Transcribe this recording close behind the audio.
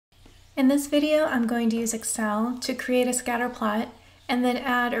In this video, I'm going to use Excel to create a scatter plot and then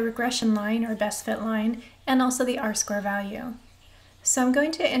add a regression line or best fit line and also the R-square value. So I'm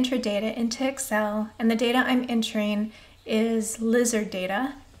going to enter data into Excel, and the data I'm entering is lizard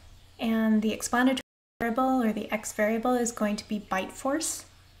data, and the explanatory variable or the X variable is going to be bite force,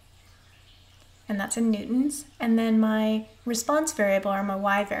 and that's in newtons, and then my response variable or my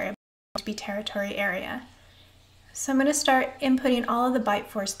Y variable is going to be territory area. So I'm going to start inputting all of the bite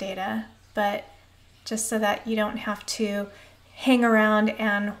force data, but just so that you don't have to hang around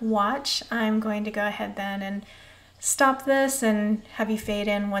and watch, I'm going to go ahead then and stop this and have you fade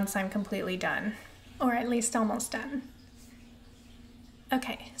in once I'm completely done, or at least almost done.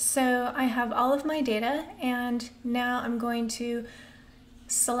 Okay, so I have all of my data, and now I'm going to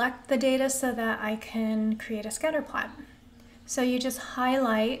select the data so that I can create a scatter plot. So you just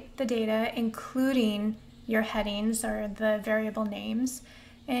highlight the data, including your headings or the variable names,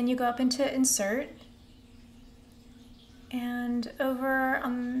 and you go up into Insert, and over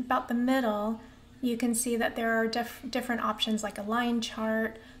about the middle you can see that there are different options like a line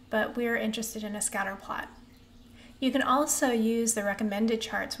chart, but we're interested in a scatter plot. You can also use the recommended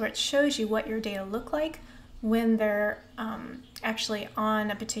charts where it shows you what your data look like when they're actually on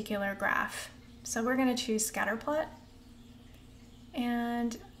a particular graph. So we're going to choose scatter plot,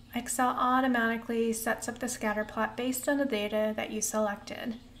 and Excel automatically sets up the scatter plot based on the data that you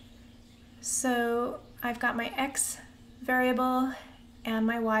selected. So I've got my X variable and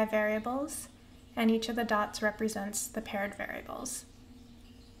my Y variables, and each of the dots represents the paired variables.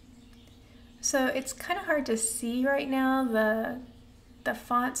 So it's kind of hard to see right now the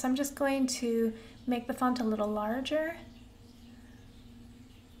font, so I'm just going to make the font a little larger.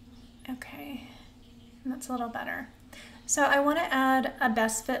 Okay, that's a little better. So I want to add a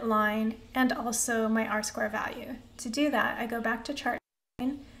best fit line and also my R-square value. To do that, I go back to chart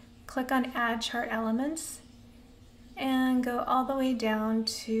line, click on add chart elements, and go all the way down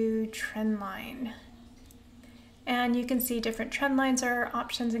to trend line. And you can see different trend lines are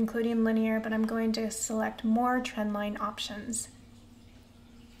options, including linear, but I'm going to select more trend line options.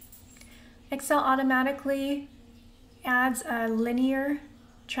 Excel automatically adds a linear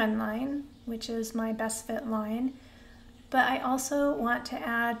trend line, which is my best fit line, but I also want to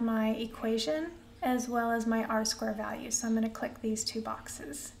add my equation as well as my R-square value. So I'm going to click these two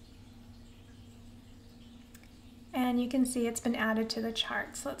boxes. And you can see it's been added to the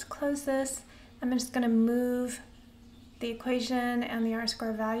chart. So let's close this. I'm just going to move the equation and the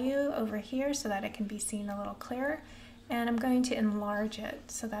R-square value over here so that it can be seen a little clearer. And I'm going to enlarge it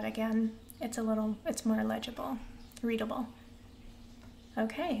so that, again, it's more legible, readable.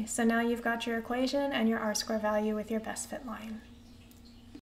 Okay, so now you've got your equation and your R-square value with your best fit line.